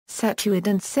Setuid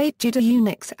and setgid are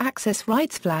Unix access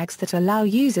rights flags that allow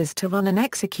users to run an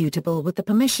executable with the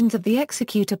permissions of the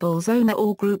executable's owner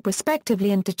or group respectively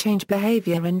and to change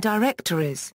behavior in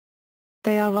directories.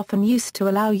 They are often used to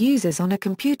allow users on a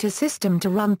computer system to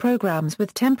run programs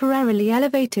with temporarily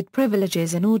elevated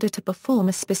privileges in order to perform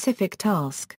a specific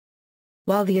task.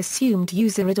 While the assumed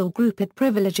user ID or group ID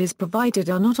privileges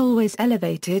provided are not always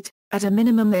elevated, at a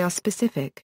minimum they are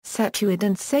specific. Setuid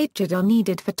and setgid are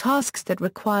needed for tasks that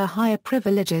require higher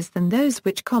privileges than those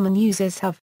which common users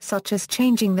have, such as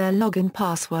changing their login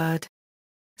password.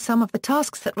 Some of the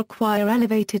tasks that require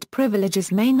elevated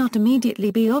privileges may not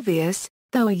immediately be obvious,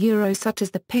 though such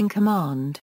as the ping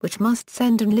command, which must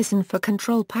send and listen for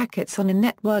control packets on a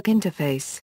network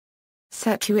interface.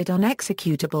 Setuid on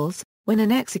executables. When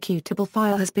an executable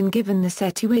file has been given the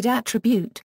Setuid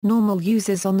attribute, normal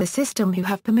users on the system who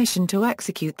have permission to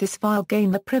execute this file gain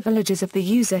the privileges of the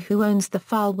user who owns the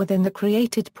file within the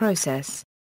created process.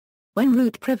 When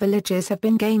root privileges have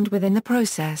been gained within the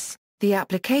process, the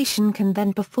application can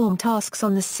then perform tasks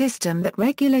on the system that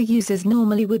regular users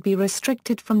normally would be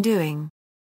restricted from doing.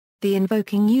 The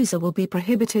invoking user will be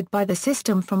prohibited by the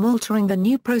system from altering the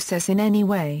new process in any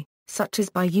way, such as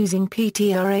by using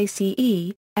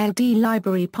ptrace, LD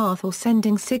library path or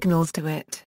sending signals to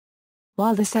it.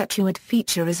 While the Setuid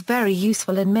feature is very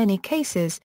useful in many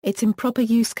cases, its improper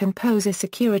use can pose a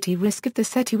security risk if the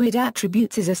Setuid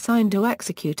attributes is assigned to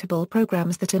executable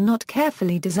programs that are not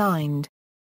carefully designed.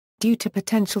 Due to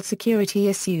potential security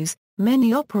issues,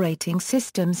 many operating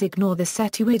systems ignore the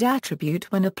Setuid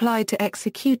attribute when applied to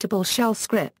executable shell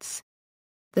scripts.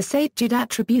 The setgid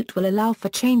attribute will allow for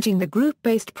changing the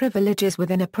group-based privileges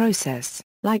within a process,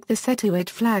 like the Setuid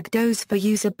flag does for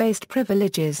user-based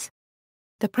privileges.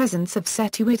 The presence of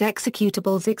Setuid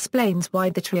executables explains why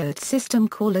the triad system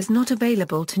call is not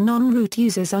available to non-root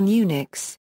users on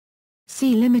Unix.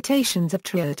 See limitations of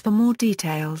triad for more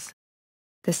details.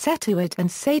 The Setuid and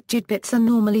setgid bits are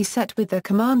normally set with the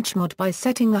command chmod by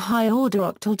setting the higher-order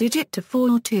octal digit to 4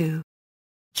 or 2.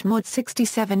 Chmod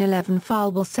 6711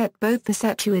 file will set both the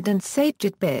Setuid and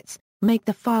setgid bits, make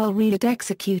the file read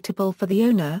executable for the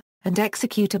owner, and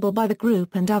executable by the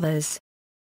group and others.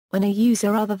 When a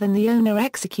user other than the owner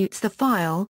executes the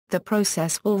file, the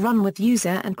process will run with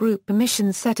user and group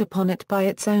permissions set upon it by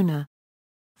its owner.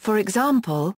 For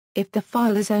example, if the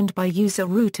file is owned by user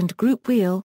root and group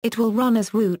wheel, it will run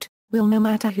as root, wheel no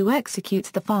matter who executes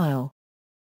the file.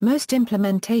 Most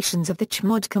implementations of the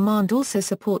chmod command also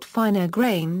support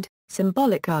finer-grained,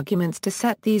 symbolic arguments to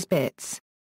set these bits.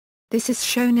 This is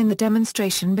shown in the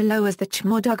demonstration below as the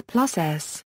chmod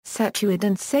ug+s. Setuid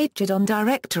and setgid on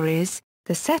directories.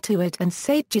 The Setuid and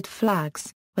setgid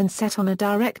flags, when set on a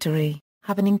directory,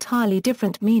 have an entirely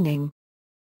different meaning.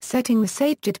 Setting the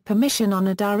setgid permission on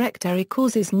a directory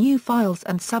causes new files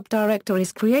and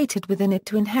subdirectories created within it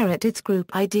to inherit its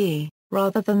group ID,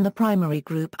 rather than the primary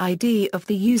group ID of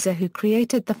the user who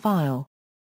created the file.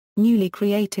 Newly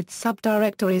created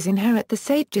subdirectories inherit the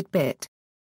setgid bit.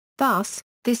 Thus,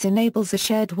 this enables a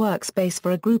shared workspace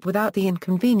for a group without the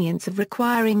inconvenience of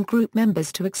requiring group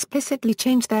members to explicitly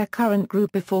change their current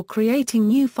group before creating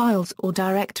new files or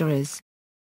directories.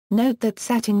 Note that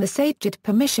setting the setgid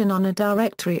permission on a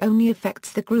directory only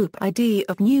affects the group ID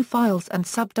of new files and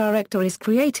subdirectories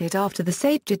created after the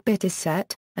setgid bit is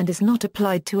set, and is not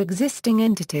applied to existing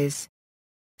entities.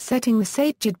 Setting the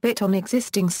setgid bit on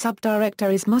existing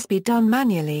subdirectories must be done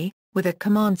manually, with a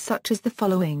command such as the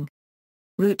following.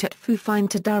 Root at foo find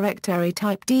to directory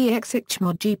type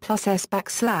dexecchmod g+s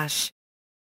 \.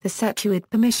 The Setuid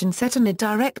permission set on a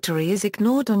directory is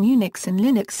ignored on Unix and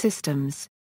Linux systems.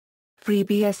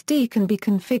 FreeBSD can be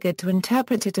configured to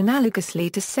interpret it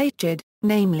analogously to setgid,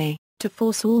 namely, to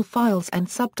force all files and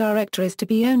subdirectories to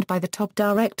be owned by the top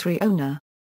directory owner.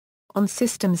 On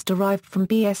systems derived from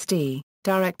BSD,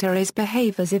 directories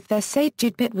behave as if their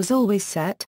setgid bit was always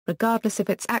set, regardless of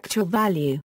its actual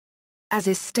value. As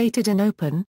is stated in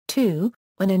Open, 2,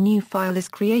 when a new file is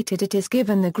created it is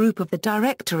given the group of the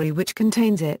directory which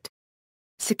contains it.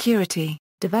 Security.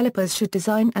 Developers should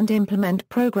design and implement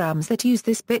programs that use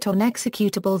this bit on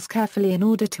executables carefully in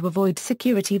order to avoid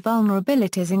security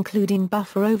vulnerabilities including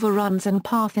buffer overruns and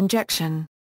path injection.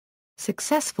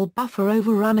 Successful buffer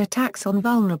overrun attacks on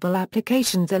vulnerable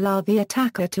applications allow the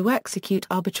attacker to execute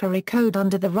arbitrary code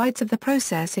under the rights of the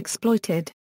process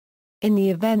exploited. In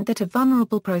the event that a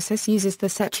vulnerable process uses the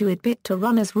Setuid bit to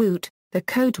run as root, the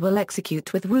code will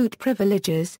execute with root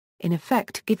privileges, in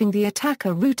effect giving the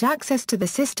attacker root access to the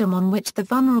system on which the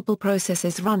vulnerable process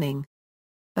is running.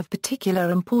 Of particular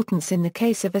importance in the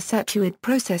case of a Setuid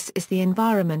process is the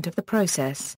environment of the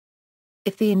process.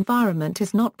 If the environment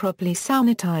is not properly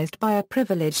sanitized by a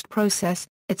privileged process,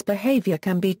 its behavior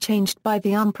can be changed by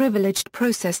the unprivileged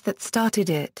process that started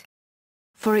it.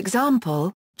 For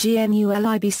example,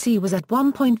 GNU-libc was at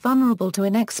one point vulnerable to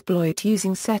an exploit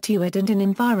using Setuid and an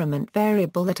environment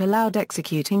variable that allowed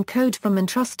executing code from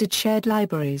untrusted shared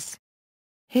libraries.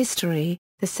 History: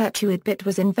 the Setuid bit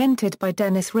was invented by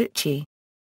Dennis Ritchie.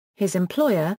 His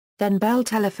employer, then Bell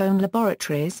Telephone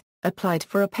Laboratories, applied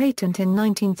for a patent in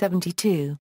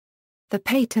 1972. The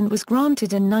patent was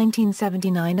granted in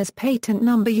 1979 as patent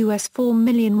number US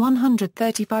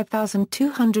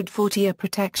 4,135,240, a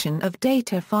protection of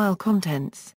data file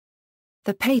contents.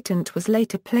 The patent was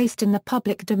later placed in the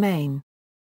public domain.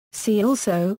 See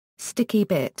also: sticky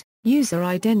bit, user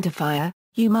identifier,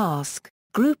 UMask,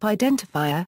 group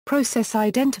identifier, process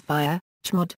identifier,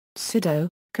 chmod, sudo,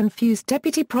 confused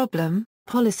deputy problem,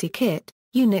 policy kit,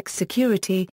 Unix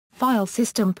security, file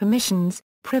system permissions,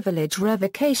 privilege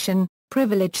revocation,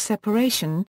 privilege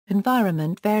separation,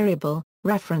 environment variable,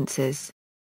 references.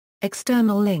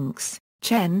 External links: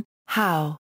 Chen,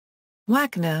 Hao,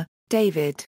 Wagner,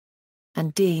 David,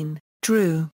 and Dean,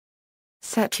 Drew.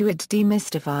 Setuid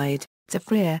Demystified,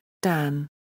 Zafrir, Dan.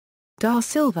 Da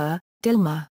Silva,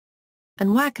 Dilma.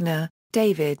 And Wagner,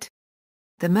 David.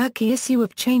 The Murky Issue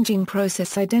of Changing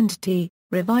Process Identity,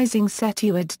 Revising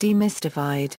Setuid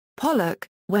Demystified, Pollock,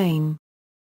 Wayne.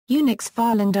 Unix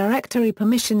File and Directory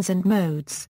Permissions and Modes.